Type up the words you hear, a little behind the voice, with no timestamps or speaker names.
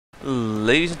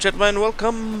Ladies and gentlemen,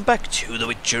 welcome back to The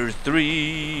Witcher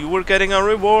 3. We're getting our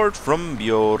reward from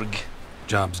Bjorg.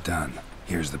 Job's done.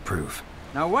 Here's the proof.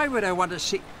 Now why would I want to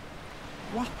see...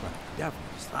 What the devil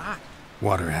is that?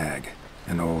 Water hag.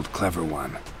 An old, clever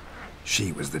one.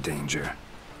 She was the danger.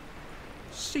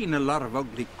 Seen a lot of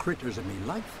ugly critters in me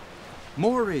life.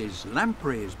 Morays,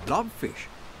 lampreys, blobfish.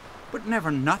 But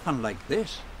never nothing like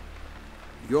this.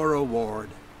 Your reward.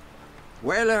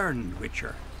 Well earned,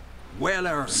 Witcher. Well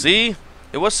earned. See?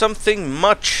 It was something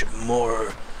much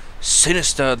more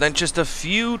sinister than just a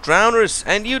few drowners,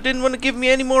 and you didn't want to give me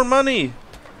any more money.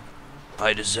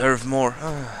 I deserve more.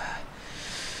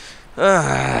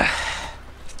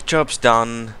 Job's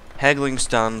done. Haggling's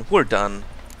done. We're done.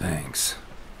 Thanks.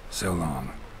 So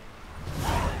long.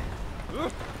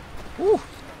 Ooh.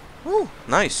 Ooh.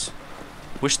 Nice.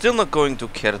 We're still not going to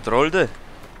Geralts.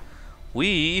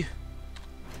 We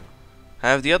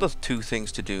have the other two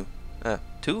things to do.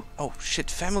 Two? Oh shit,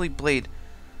 Family Blade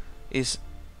is...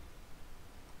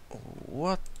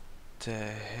 What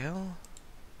the hell?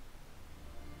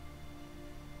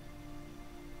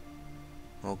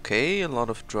 Okay, a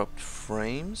lot of dropped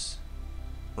frames.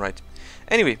 Right.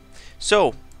 Anyway,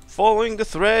 so, following the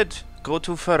thread, go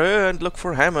to Faroe and look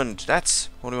for Hammond. That's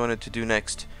what we wanted to do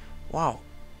next. Wow.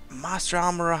 Master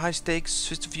Armorer, High Stakes,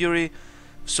 Fist of Fury,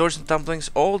 Swords and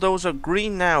Dumplings, all those are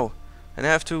green now. And I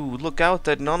have to look out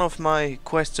that none of my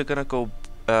quests are gonna go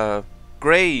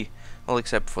grey. Well,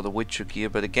 except for the Witcher gear,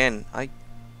 but again, I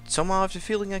somehow have the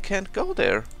feeling I can't go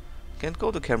there. Can't go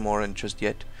to Kaer Morhen just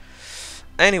yet.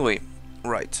 Anyway,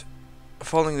 right.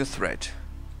 Following the thread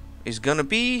is gonna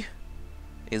be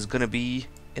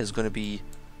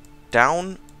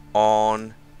down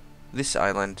on this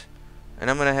island.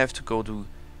 And I'm gonna have to go to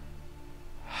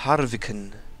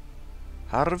Harviken.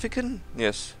 Harviken?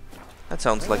 Yes. That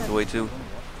sounds like the way to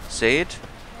say it.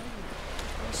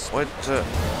 What?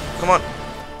 Come on.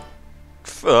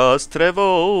 Fast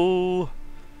travel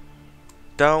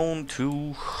down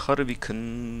to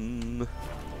Harviken.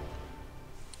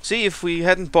 See, if we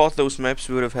hadn't bought those maps,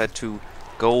 we would have had to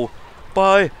go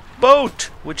by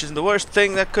boat, which is the worst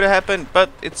thing that could have happened. But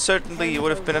it certainly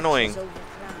would have been annoying.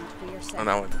 Oh,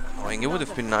 no, annoying. It would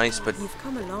have been nice, but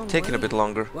taking a bit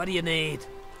longer. What do you need?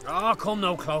 Oh, come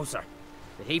no closer.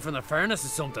 The heat from the furnace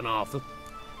is something awful.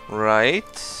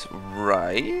 Right,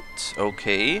 right,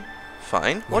 okay,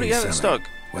 fine. What do you have in stock?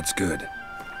 What's good?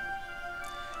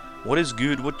 What is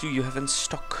good? What do you have in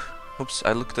stock? Oops,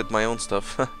 I looked at my own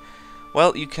stuff.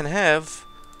 Well, you can have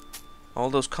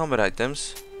all those combat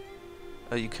items.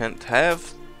 You can't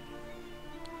have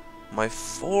my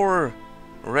 4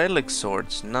 relic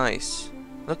swords. Nice.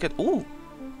 Look at... Ooh!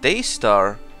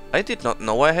 Daystar. I did not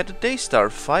know I had a Daystar.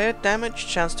 Fire damage,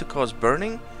 chance to cause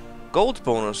burning, gold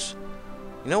bonus.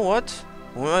 You know what?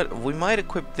 We might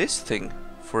equip this thing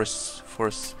for a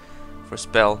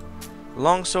spell.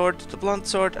 Longsword, the blunt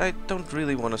sword. I don't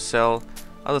really want to sell.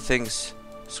 Other things,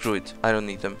 screw it. I don't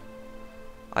need them.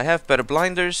 I have better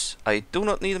blinders. I do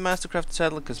not need a mastercraft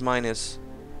saddle because mine is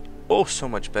oh so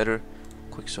much better.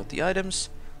 Quick sort the items,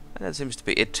 and that seems to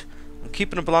be it. I'm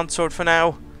keeping a blunt sword for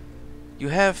now. You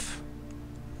have.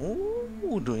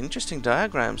 Ooh, doing interesting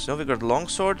diagrams. Novigrad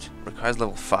longsword requires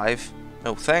level 5.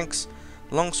 No thanks.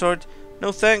 Longsword.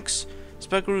 No thanks.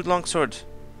 Spegarud longsword.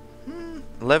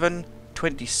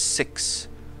 1126.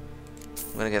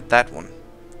 I'm gonna get that one.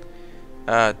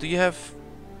 Do you have?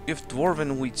 You have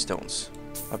dwarven wheatstones.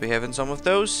 I'll be having some of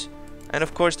those. And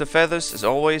of course the feathers, as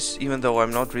always. Even though I'm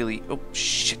not really. Oh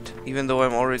shit! Even though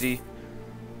I'm already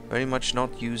very much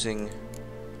not using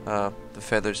the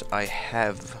feathers I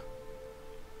have.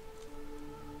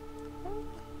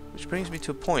 Which brings me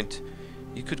to a point.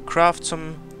 You could craft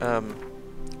some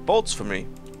bolts for me.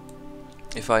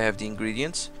 If I have the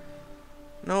ingredients.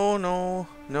 No.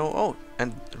 Oh,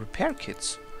 and repair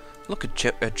kits. Look at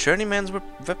a Journeyman's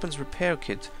Weapons Repair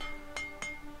Kit.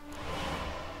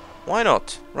 Why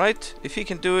not? Right? If he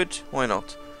can do it, why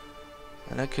not?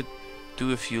 And I could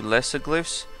do a few lesser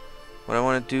glyphs. What I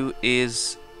want to do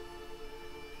is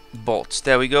bolts.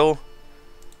 There we go.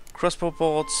 Crossbow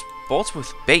bolts. Bolts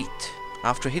with bait.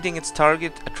 After hitting its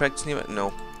target, attracts near...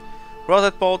 No.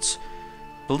 Rotted bolts.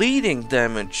 Bleeding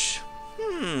damage.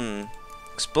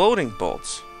 Exploding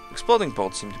bolts. Exploding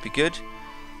bolts seem to be good.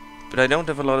 But I don't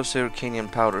have a lot of Sericanian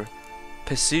powder.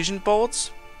 Precision bolts.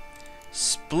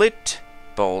 Split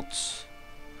bolts.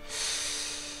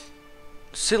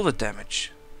 Silver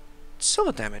damage.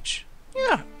 Silver damage.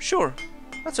 Yeah, sure.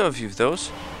 Let's have a few of those.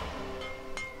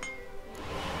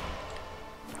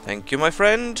 Thank you, my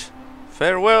friend.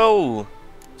 Farewell.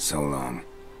 So long.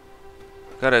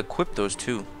 Gotta equip those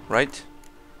too, right?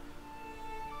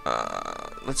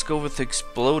 let's go with the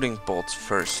exploding bolts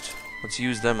first. Let's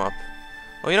use them up.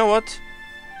 Oh, you know what?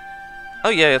 Oh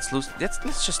yeah,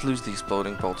 let's just lose the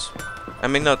exploding bolts. I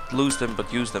mean, not lose them,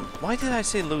 but use them. Why did I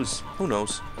say lose? Who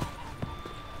knows?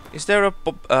 Is there a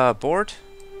board?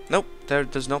 Nope, there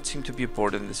does not seem to be a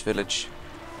board in this village.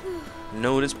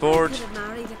 Notice board.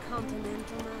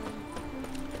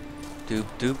 Doop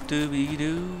doop doobie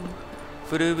doo.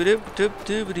 Ba-doop doop doop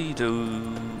doobie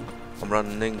doo. I'm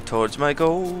running towards my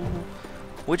goal,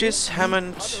 which is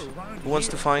Hammond, who wants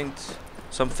to find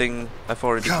something I've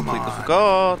already completely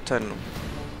forgotten.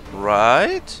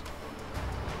 Right?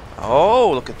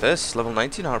 Oh, look at this. Level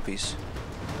 19 harpies.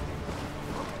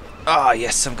 Ah,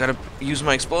 yes, I'm gonna use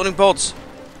my exploding bolts.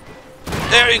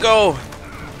 There you go.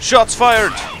 Shots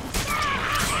fired.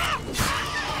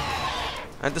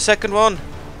 And the second one.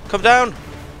 Come down.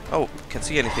 Oh, can't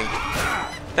see anything.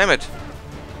 Damn it.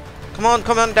 Come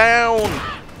on down.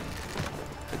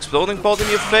 Exploding bolt in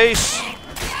your face.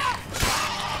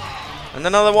 And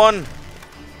another one.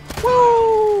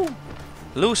 Woo!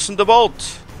 Loosen the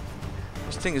bolt.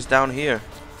 This thing is down here.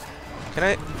 Can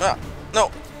I? Ah, no.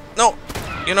 No.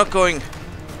 You're not going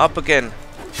up again.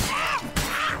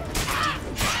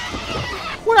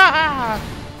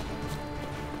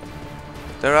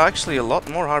 There are actually a lot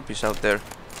more harpies out there.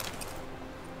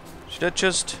 Should I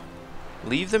just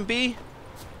leave them be?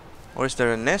 Or is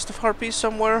there a nest of harpies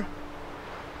somewhere?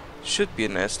 Should be a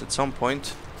nest at some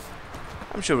point.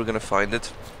 I'm sure we're gonna find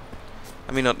it.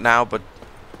 I mean, not now, but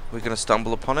we're gonna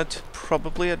stumble upon it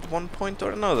probably at one point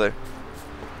or another.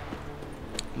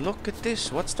 Look at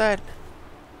this. What's that?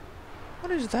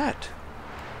 What is that?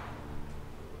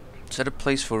 Is that a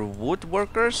place for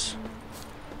woodworkers?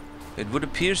 It would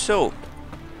appear so.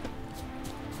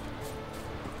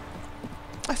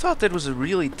 I thought that was a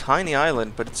really tiny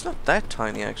island, but it's not that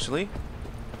tiny actually.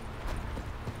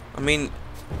 I mean,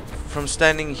 from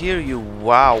standing here,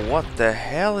 wow, what the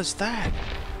hell is that?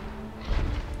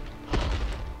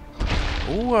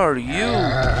 Who are you?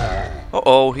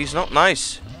 Uh-oh, he's not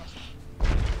nice.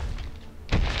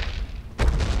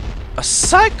 A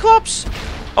cyclops?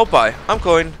 Oh, bye. I'm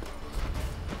going.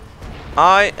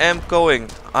 I am going.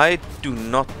 I do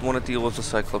not want to deal with the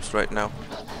cyclops right now.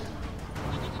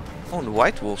 Oh, and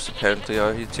white wolves apparently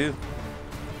are here too.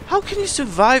 How can you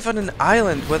survive on an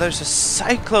island where there's a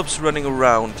cyclops running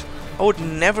around? I would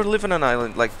never live on an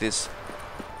island like this.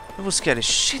 It will scare the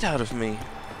shit out of me.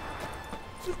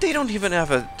 They don't even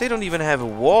have a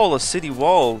wall, a city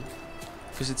wall,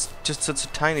 because it's just such a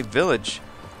tiny village.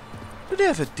 Do they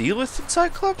have a deal with the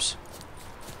cyclops?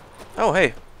 Oh,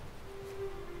 hey.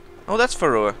 Oh, that's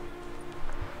Faroa.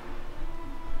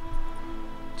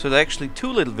 So there are actually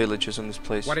two little villages in this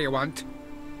place. What do you want?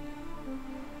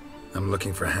 I'm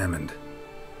looking for Hammond.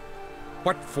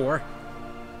 What for?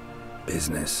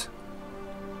 Business.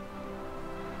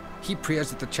 He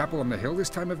prays at the chapel on the hill this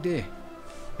time of day.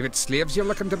 If it's slaves you're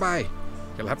looking to buy,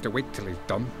 you'll have to wait till he's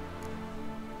done.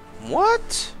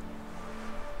 What?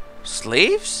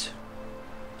 Slaves?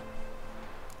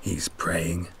 He's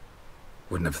praying.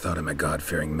 Wouldn't have thought him a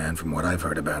God-fearing man from what I've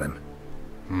heard about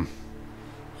him.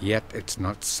 Yet it's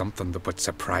not something that would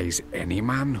surprise any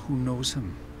man who knows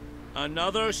him.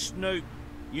 Another snoop.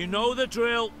 You know the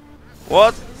drill.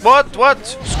 What? What?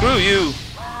 Screw you.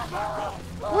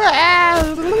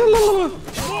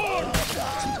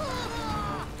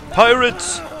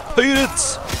 Pirates!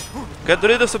 Pirates! Get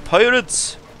rid of the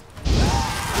pirates!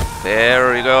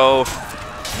 There we go.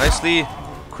 Nicely,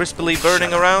 crispily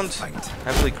burning around.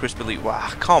 Heavily crispily. Wow,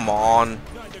 come on.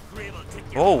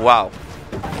 Oh, wow.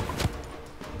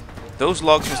 Those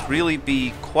logs must really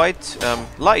be quite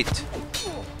light.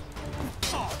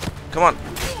 Come on.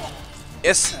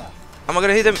 Yes! Am I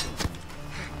gonna hit him?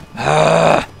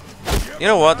 You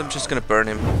know what? I'm just gonna burn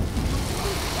him.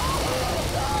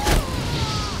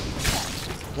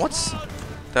 What's...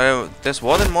 There's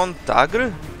one in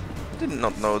Montagra? I did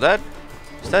not know that.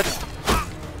 Is that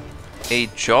a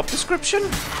job description?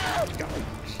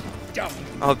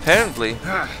 Oh, apparently.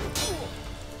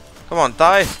 Come on,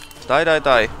 die.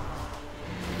 Die.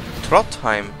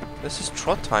 Trottheim. This is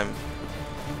Trottheim.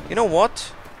 You know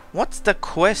what? What's the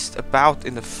quest about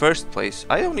in the first place?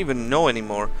 I don't even know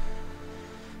anymore.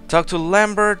 Talk to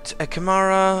Lambert, a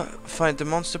Chimera, find the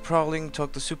monster prowling,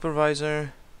 talk to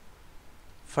supervisor.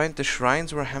 Find the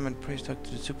shrines where Hammond prays, talk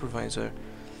to the supervisor.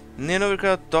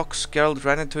 Ninovica docks, Geralt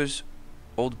ran into his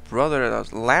old brother,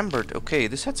 Lambert. Okay,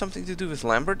 this had something to do with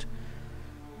Lambert.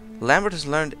 Lambert has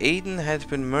learned Aiden had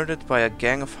been murdered by a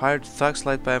gang of hired thugs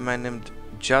led by a man named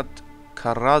Ğvjɛd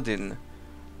Karadin.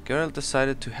 Geralt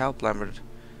decided to help Lambert,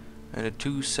 and the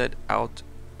two set out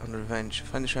on revenge.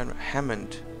 Find the shrine where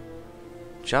Hammond.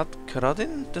 Jad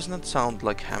Karadin? Does not sound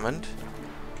like Hammond.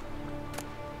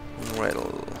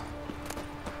 Riddle.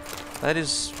 That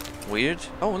is weird.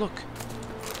 Oh, look.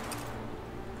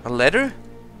 A letter?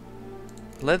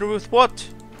 Letter with what?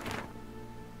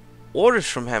 Orders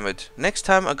from Hammond. Next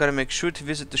time I gotta make sure to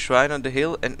visit the shrine on the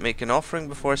hill and make an offering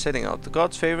before setting out. The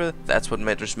god's favor, that's what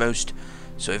matters most.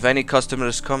 So if any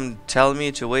customers come tell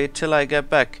me to wait till I get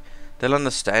back, they'll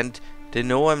understand. They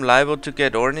know I'm liable to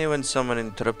get orny when someone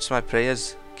interrupts my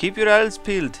prayers. Keep your eyes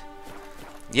peeled.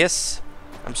 Yes,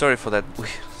 I'm sorry for that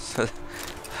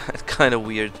that kind of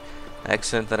weird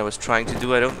accent that I was trying to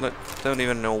do. I don't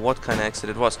even know what kind of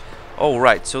accent it was. Oh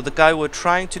right, so the guy we're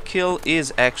trying to kill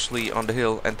is actually on the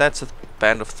hill, and that's a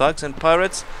band of thugs and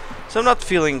pirates, so I'm not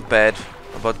feeling bad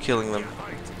about killing them.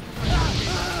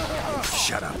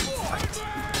 Shut up and fight.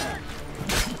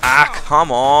 Ah,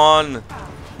 come on!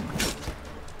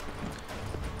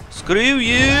 Screw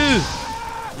you!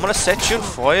 I'm gonna set you on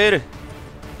fire!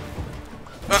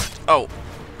 Oh!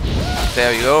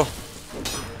 There you go.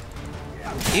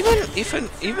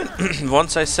 Even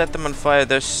once I set them on fire,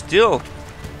 they're still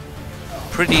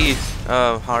pretty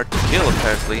hard to kill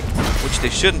apparently, which they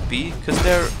shouldn't be, because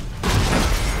they're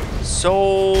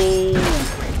so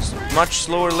much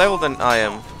slower level than I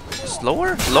am.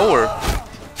 Slower? Lower.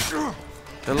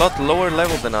 They're a lot lower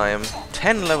level than I am.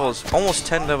 10 levels, almost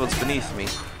 10 levels beneath me.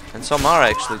 And some are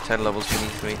actually 10 levels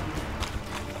beneath me.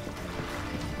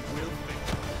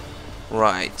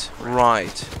 Right,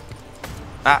 right.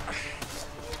 Ah.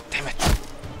 Damn it.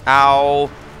 Ow.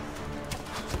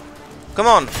 Come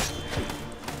on.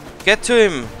 Get to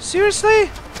him.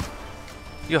 Seriously?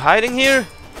 You hiding here?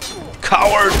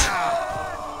 Coward!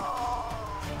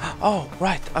 Oh,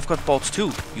 right. I've got bolts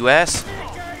too, you ass.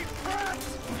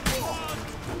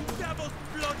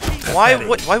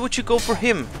 Why would you go for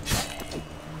him?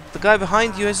 The guy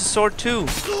behind you has a sword too.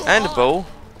 And a bow.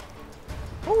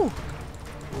 Ooh.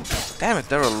 Damn it,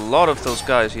 there are a lot of those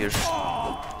guys here. Is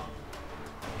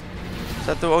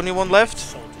that the only one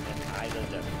left?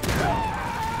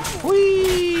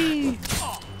 Whee!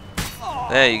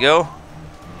 There you go.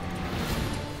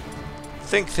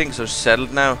 Think things are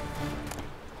settled now.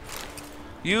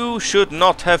 You should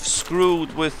not have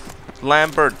screwed with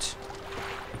Lambert.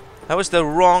 That was the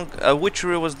wrong...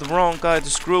 Witchery was the wrong guy to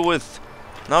screw with.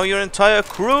 Now your entire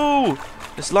crew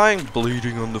is lying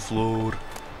bleeding on the floor.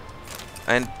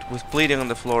 And with bleeding on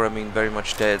the floor, I mean very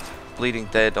much dead. Bleeding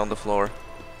dead on the floor.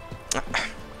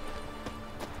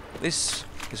 This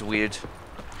is weird.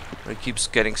 He keeps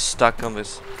getting stuck on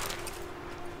this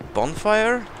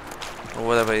bonfire or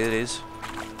whatever it is.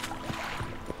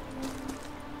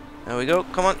 There we go.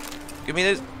 Come on, give me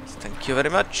this. Thank you very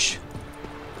much.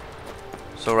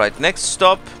 So right, next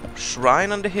stop,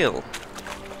 shrine on the hill.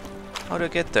 How do I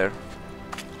get there?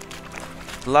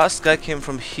 The last guy came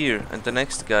from here, and the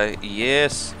next guy,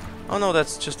 yes. Oh no,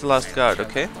 that's just the last guard.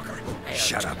 Okay.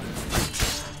 Shut up.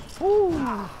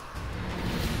 Ooh.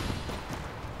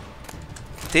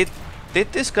 Did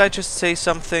this guy just say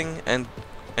something and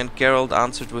Geralt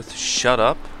answered with "shut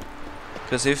up"?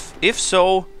 Because if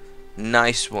so,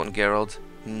 nice one, Geralt.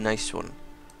 Nice one.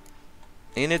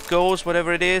 In it goes,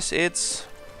 whatever it is. It's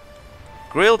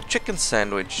grilled chicken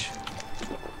sandwich.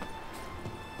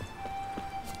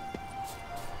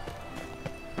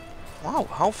 Wow,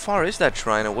 how far is that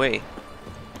shrine away?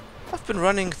 I've been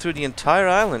running through the entire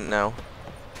island now.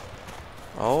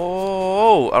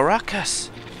 Oh, Arrakis.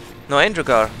 No,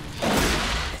 Endragar.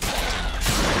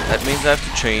 That means I have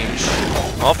to change.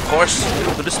 Of course,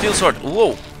 to the steel sword.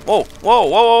 Whoa, whoa, whoa, whoa,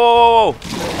 whoa, whoa, whoa.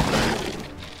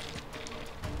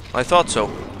 I thought so.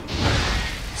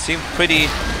 Seemed pretty,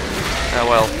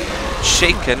 well,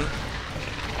 shaken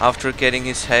after getting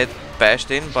his head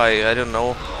bashed in by, I don't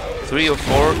know, 3 or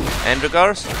 4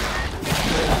 Endragars.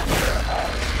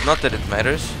 Not that it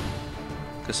matters,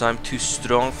 because I'm too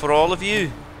strong for all of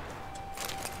you.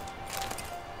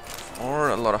 Or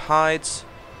a lot of hides.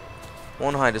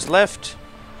 1 hide is left.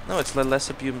 No, it's a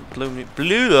lesser blue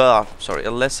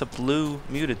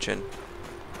mutagen.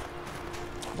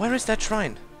 Where is that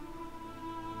shrine?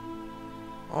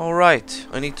 Alright,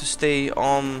 I need to stay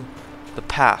on the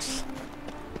path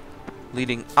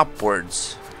leading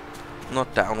upwards,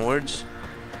 not downwards.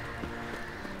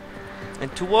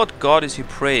 And to what god is he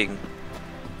praying?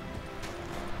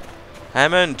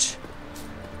 Hammond!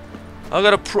 I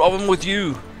got a problem with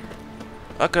you!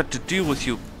 I got to deal with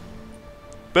you,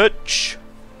 bitch!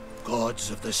 Gods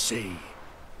of the sea,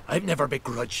 I've never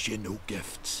begrudged you no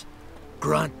gifts.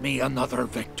 Grant me another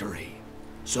victory,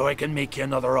 so I can make you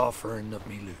another offering of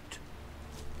me loot.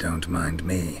 Don't mind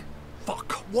me.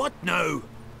 Fuck, what now?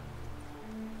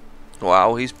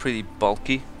 Wow, he's pretty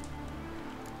bulky.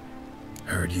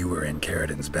 Heard you were in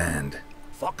Caridin's band.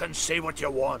 Fucking say what you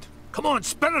want. Come on,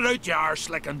 spit it out, you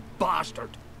arse-licking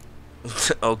bastard.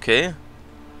 Okay.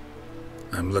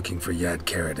 I'm looking for Ğvjɛd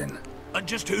Caridin. And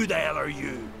just who the hell are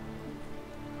you?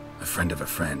 A friend of a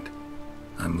friend.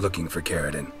 I'm looking for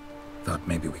Caridin. Thought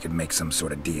maybe we could make some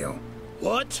sort of deal.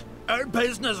 What? Our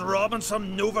business robbing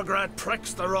some Novigrad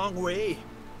pricks the wrong way?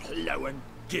 Plowing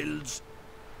guilds.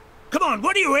 Come on,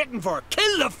 what are you waiting for?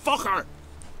 Kill the fucker!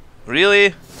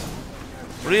 Really?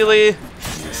 Really?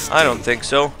 I don't think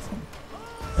so.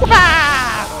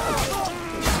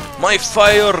 My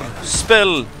fire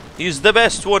spell is the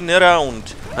best one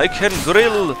around. I can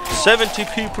grill 70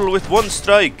 people with one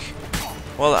strike.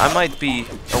 Well, I might be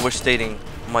overstating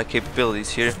my capabilities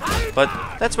here, but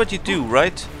that's what you do,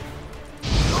 right?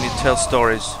 When you tell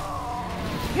stories.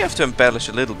 You have to embellish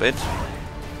a little bit.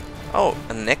 Oh,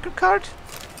 a necro card?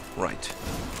 Right.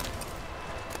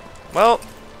 Well,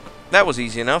 that was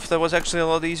easy enough. That was actually a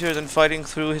lot easier than fighting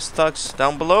through his thugs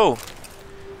down below.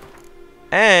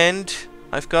 And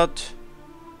I've got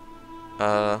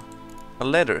a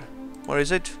letter. Where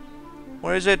is it?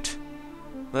 Where is it?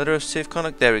 Letter of safe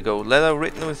conduct. There we go. Letter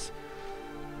written with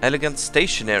elegant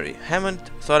stationery. Hammond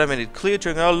thought I made it clear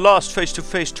during our last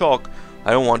face-to-face talk.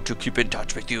 I don't want to keep in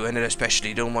touch with you, and I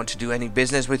especially don't want to do any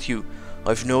business with you.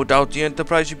 I've no doubt the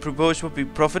enterprise you propose would be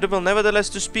profitable. Nevertheless,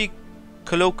 to speak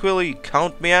colloquially,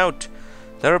 count me out.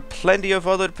 There are plenty of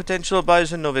other potential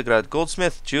buyers in Novigrad.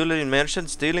 Goldsmith, jewelry,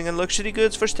 merchants, dealing in luxury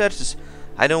goods for starters.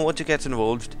 I don't want to get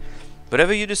involved.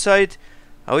 Whatever you decide,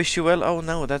 I wish you well. Oh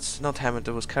no, that's not Hammond,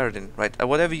 that was Caridin. Right,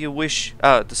 whatever you wish,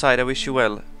 decide, I wish you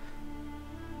well.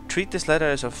 Treat this letter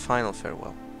as a final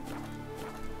farewell.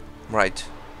 Right.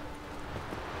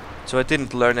 So I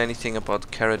didn't learn anything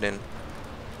about Caridin.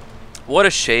 What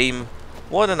a shame.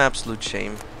 What an absolute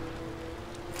shame.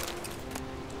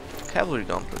 Cavalry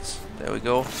gauntlets. There we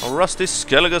go. A rusty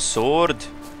Skellige sword.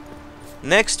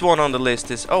 Next one on the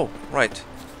list is... Oh, right.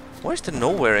 Where's the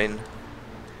nowhere in?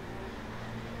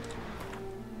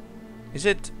 Is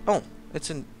it... Oh, it's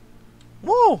in...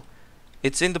 Whoa!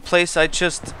 It's in the place I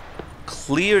just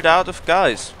cleared out of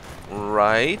guys.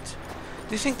 Right.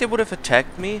 Do you think they would have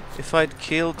attacked me if I'd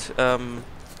killed...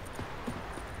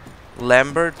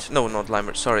 Lambert? No, not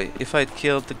Lambert, sorry. If I'd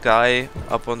killed the guy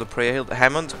up on the prayer hill,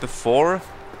 Hammond, before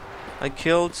I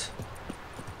killed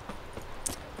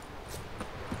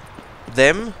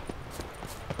them.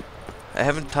 I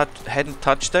hadn't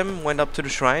touched them, went up to the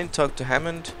shrine, talked to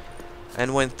Hammond,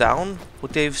 and went down.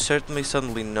 Would they have certainly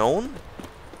suddenly known?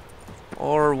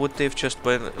 Or would they have just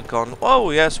gone,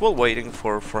 oh yes, we're waiting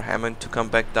for Hammond to come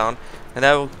back down. And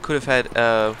I could have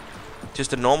had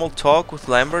just a normal talk with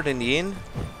Lambert in the inn.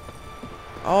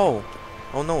 Oh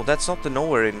no, that's not the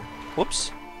nowhere inn.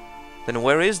 Whoops. Then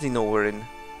where is the nowhere inn?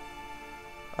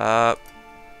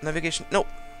 Navigation. No,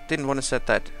 didn't want to set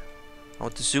that. I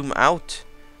want to zoom out.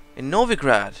 In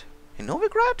Novigrad. In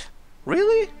Novigrad?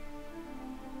 Really?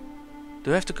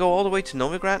 Do I have to go all the way to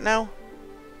Novigrad now?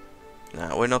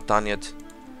 Nah, we're not done yet.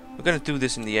 We're gonna do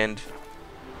this in the end.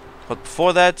 But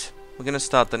before that, we're gonna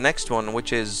start the next one,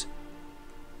 which is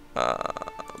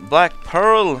Black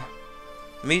Pearl.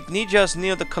 Meet Nijas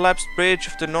near the collapsed bridge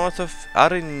of the north of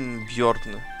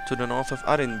Arinbjorn. To the north of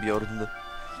Arinbjorn.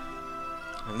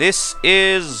 And this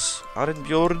is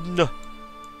Arinbjorn.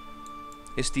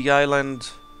 Is the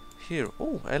island here?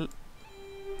 Oh,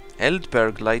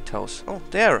 Eldberg Lighthouse. Oh,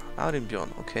 there,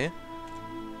 Arinbjorn. Okay.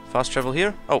 Fast travel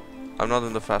here. Oh, I'm not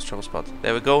in the fast travel spot.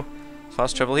 There we go.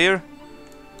 Fast travel here.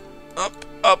 Up,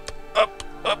 up, up,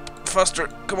 up. Faster.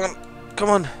 Come on, come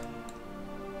on.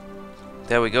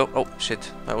 There we go. Oh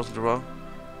shit, that wasn't wrong.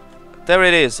 There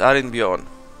it is, Arinbjorn.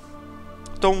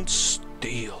 Don't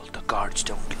steal. The guards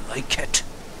don't like it.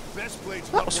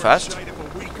 That was fast.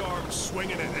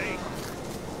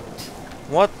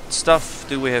 What stuff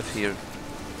do we have here?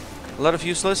 A lot of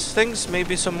useless things.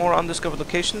 Maybe some more undiscovered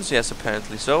locations. Yes,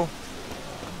 apparently so.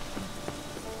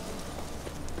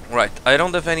 Right. I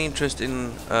don't have any interest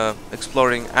in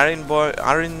exploring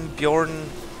Arinbjorn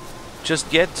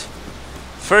just yet.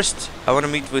 First, I want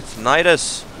to meet with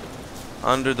Nidus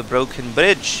under the broken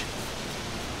bridge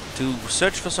to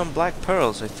search for some black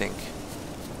pearls. I think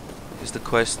is the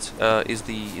quest. Is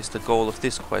the goal of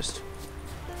this quest.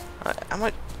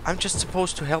 I'm just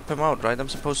supposed to help him out, right? I'm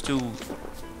supposed to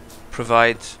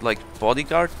provide like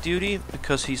bodyguard duty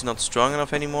because he's not strong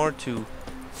enough anymore to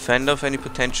fend off any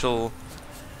potential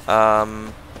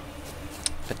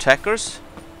attackers.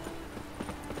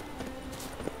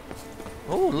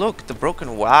 Oh, look, the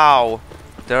broken... Wow!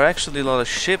 There are actually a lot of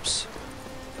ships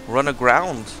run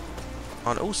aground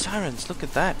on... Oh, sirens, look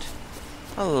at that.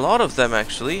 A lot of them,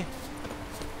 actually.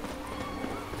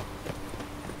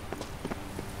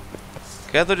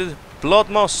 Gather the blood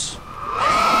moss.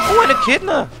 Oh, and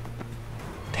echidna.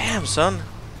 Damn, son.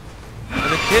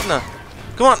 An echidna.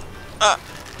 Come on.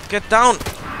 Get down.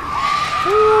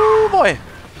 Ooh, boy.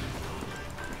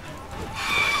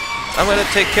 I'm gonna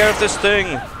take care of this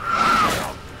thing.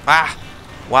 Ah.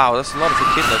 Wow, that's a lot of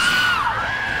echidnas.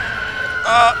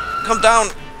 Come down.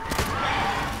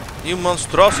 You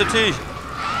monstrosity.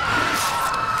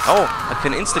 Oh, I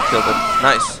can insta-kill them.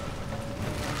 Nice.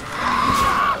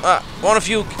 One of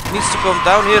you needs to come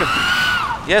down here.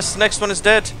 Yes, next one is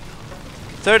dead.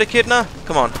 Third echidna.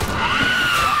 Come on.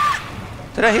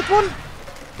 Did I hit one?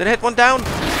 Did I hit one down?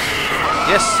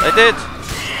 Yes, I did.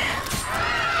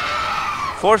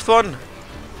 Fourth one.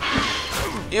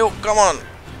 You, come on.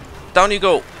 Down you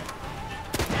go.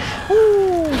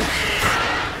 Woo.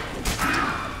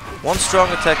 One strong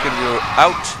attack and you're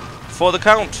out for the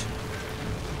count.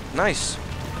 Nice.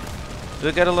 Do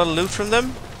I get a lot of loot from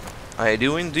them? I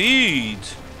do indeed.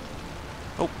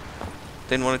 Oh,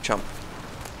 didn't want to jump.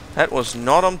 That was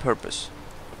not on purpose.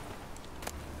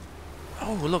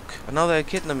 Oh, look, another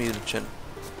echidna mutagen.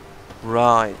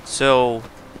 Right, so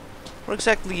where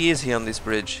exactly is he on this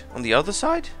bridge? On the other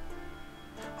side?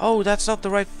 Oh, that's not the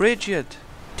right bridge yet.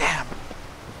 Damn.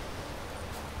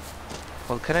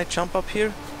 Well, can I jump up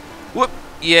here? Whoop!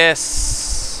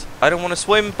 Yes! I don't want to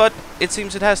swim, but it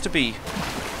seems it has to be.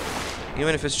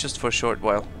 Even if it's just for a short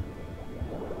while.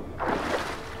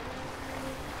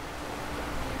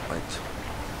 Right.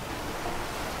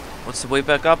 What's the way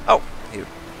back up? Oh, here.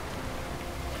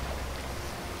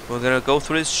 We're gonna go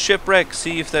through this shipwreck,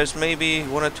 see if there's maybe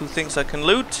one or two things I can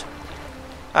loot.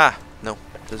 Ah, no,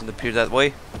 doesn't appear that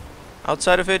way.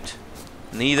 Outside of it,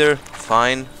 neither.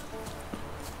 Fine.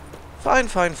 Fine,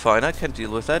 fine, fine. I can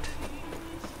deal with that.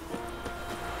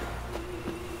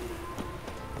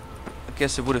 I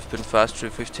guess it would have been faster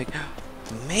if we've taken...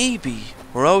 Maybe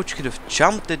Roach could have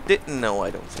jumped. It didn't. No, I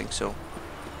don't think so.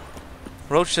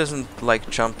 Roach doesn't like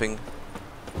jumping.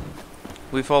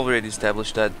 We've already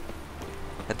established that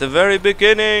at the very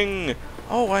beginning.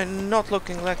 Oh, I'm not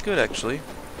looking that good actually.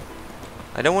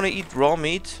 I don't want to eat raw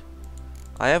meat.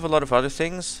 I have a lot of other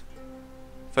things.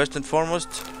 First and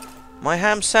foremost, my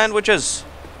ham sandwiches.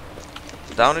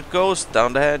 Down it goes,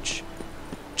 down the hatch.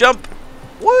 Jump!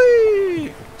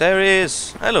 Whee! There he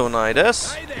is. Hello,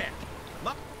 Nidus. Hey there.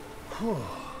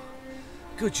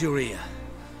 Good you're here.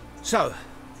 So,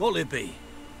 what'll it be?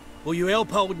 Will you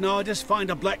help old Nidus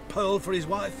find a black pearl for his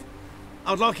wife?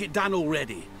 I'd like it done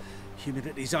already.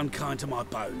 Humidity's unkind to my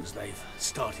bones. They've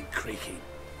started creaking.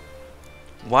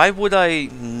 Why would I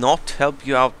not help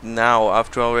you out now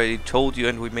after I already told you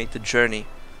and we made the journey?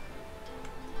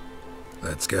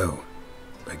 Let's go.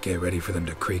 But get ready for them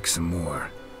to creak some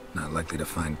more. Not likely to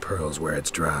find pearls where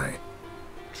it's dry.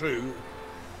 True.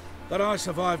 But I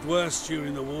survived worse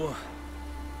during the war.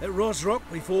 At Rosrock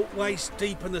we fought waist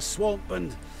deep in the swamp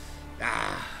and...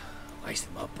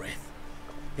 wasting my breath.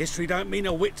 History don't mean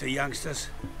a whit to youngsters.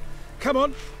 Come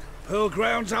on, pearl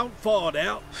grounds aren't far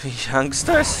now.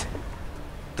 Youngsters?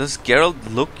 Does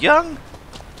Geralt look young?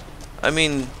 I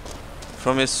mean,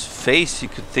 from his face you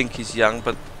could think he's young,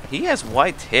 but he has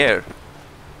white hair.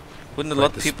 Wouldn't a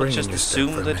lot of people just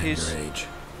assume that he's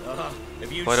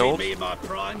if you'd quite seen old? me in my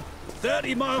prime,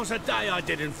 30 miles a day I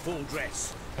did in full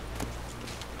dress.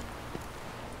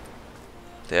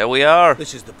 There we are.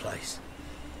 This is the place.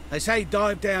 They say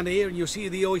dive down here and you'll see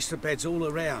the oyster beds all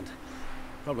around.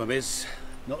 Problem is,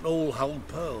 not all hold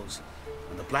pearls,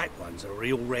 and the black ones are a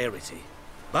real rarity.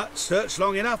 But search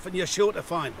long enough and you're sure to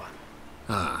find one.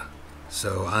 Ah,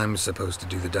 so I'm supposed to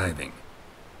do the diving.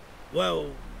 Well,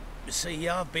 you see,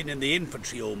 I've been in the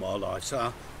infantry all my life,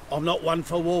 so I'm not one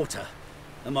for water.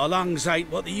 And my lungs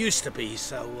ain't what they used to be,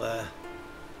 so,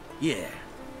 yeah.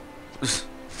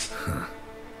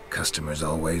 Customer's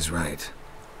always right.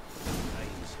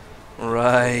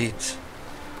 Right.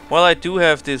 Well, I do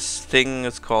have this thing,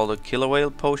 it's called a killer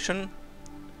whale potion.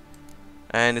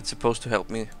 And it's supposed to help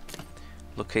me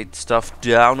locate stuff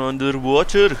down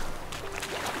underwater.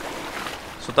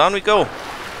 So down we go.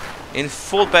 In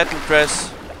full battle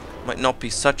dress. Might not be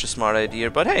such a smart idea,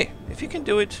 but hey, if you can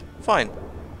do it, fine.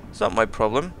 It's not my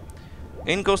problem.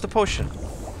 In goes the potion.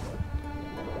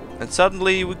 And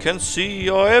suddenly we can see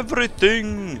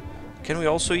everything. Can we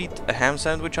also eat a ham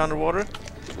sandwich underwater?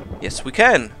 Yes, we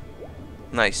can.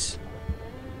 Nice.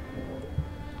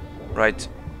 Right.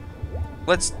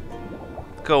 Let's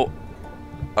go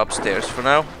upstairs for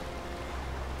now.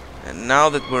 And now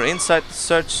that we're inside the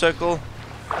search circle,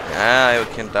 we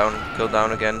can go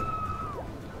down again.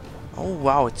 Oh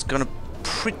wow, it's gonna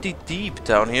pretty deep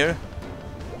down here.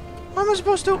 What am I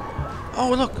supposed to?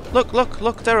 Oh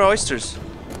look, there are oysters.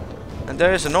 And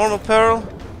there is a normal pearl.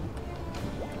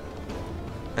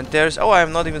 And there's... Oh,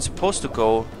 I'm not even supposed to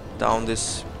go down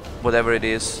this... whatever it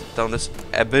is. Down this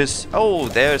abyss. Oh,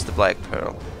 there's the black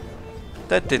pearl.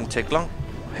 That didn't take long.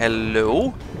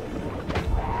 Hello?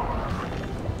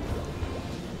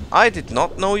 I did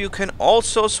not know you can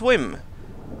also swim.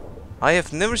 I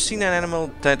have never seen an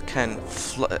animal that can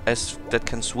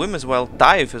swim as well,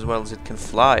 dive as well as it can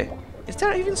fly. Is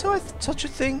there even such a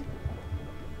thing?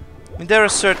 I mean, there are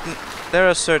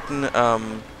certain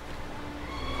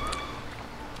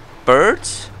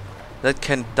birds that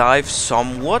can dive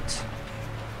somewhat,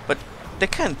 but they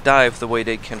can't dive the way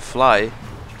they can fly.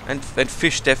 And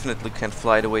fish definitely can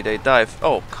fly the way they dive.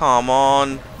 Oh, come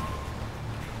on.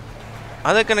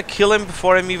 Are they gonna kill him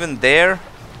before I'm even there?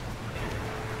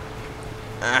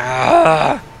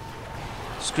 Ah!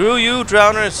 Screw you,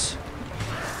 drowners!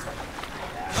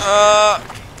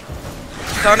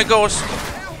 Down it goes!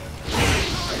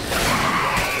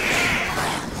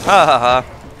 Ha ha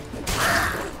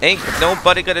ha! Ain't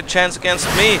nobody got a chance against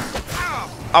me!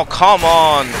 Oh, come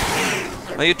on!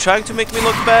 Are you trying to make me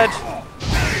look bad?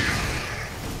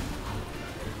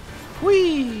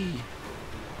 Whee!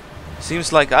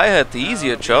 Seems like I had the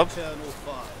easier job.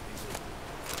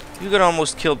 You got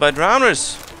almost killed by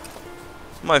drowners,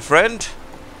 my friend.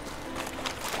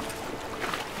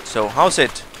 So, how's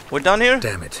it? We're done here?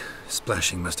 Damn it.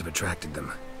 Splashing must have attracted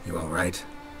them. You alright?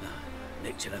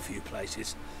 Nicked in a few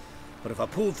places. But if I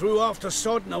pull through after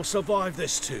Sodden, I'll survive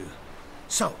this too.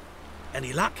 So,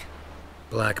 any luck?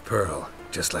 Black pearl,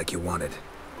 just like you wanted.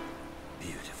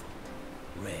 Beautiful.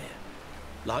 Rare.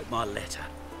 Like my letter.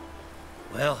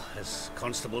 Well, as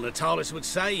Constable Natalis would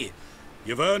say,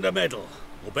 you've earned a medal.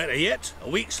 Or better yet, a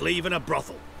week's leave in a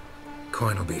brothel.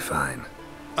 Coin will be fine.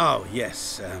 Oh,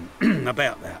 yes,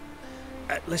 about that.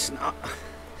 Listen,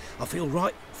 I feel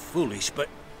right foolish, but,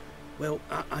 well,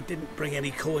 I didn't bring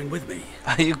any coin with me.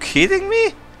 Are you kidding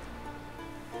me?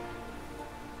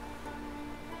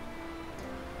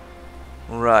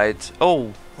 Right.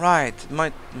 Oh, right.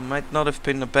 Might not have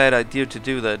been a bad idea to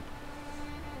do that.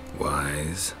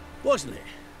 Wise. Wasn't it?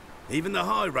 Even the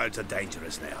high roads are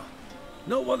dangerous now.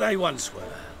 Not what they once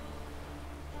were.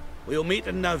 We'll meet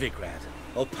in Novigrad.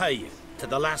 I'll pay you to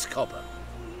the last copper.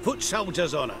 Foot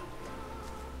soldier's honor.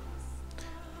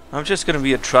 I'm just gonna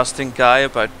be a trusting guy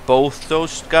about both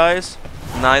those guys.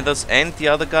 Neither's and the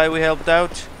other guy we helped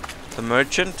out. The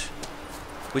merchant.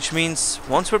 Which means,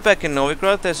 once we're back in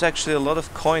Novigrad, there's actually a lot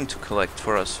of coin to collect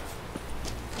for us.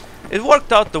 It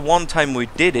worked out the one time we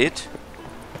did it.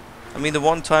 I mean, the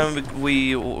one time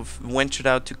we ventured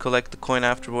out to collect the coin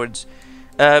afterwards.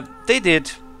 They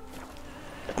did.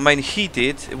 I mean, he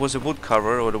did. It was a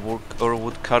woodcarver or a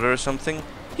woodcutter or something.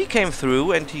 He came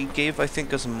through and he gave, I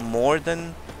think, us more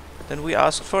than we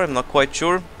asked for. I'm not quite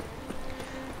sure.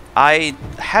 I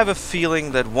have a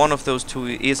feeling that one of those two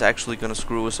is actually gonna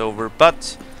screw us over,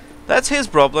 but that's his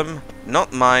problem,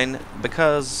 not mine,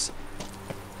 because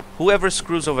whoever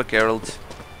screws over Geralt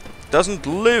doesn't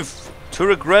live to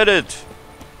regret it.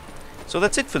 So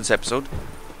that's it for this episode.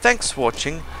 Thanks for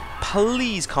watching.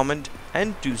 Please comment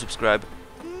and do subscribe.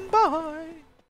 Bye.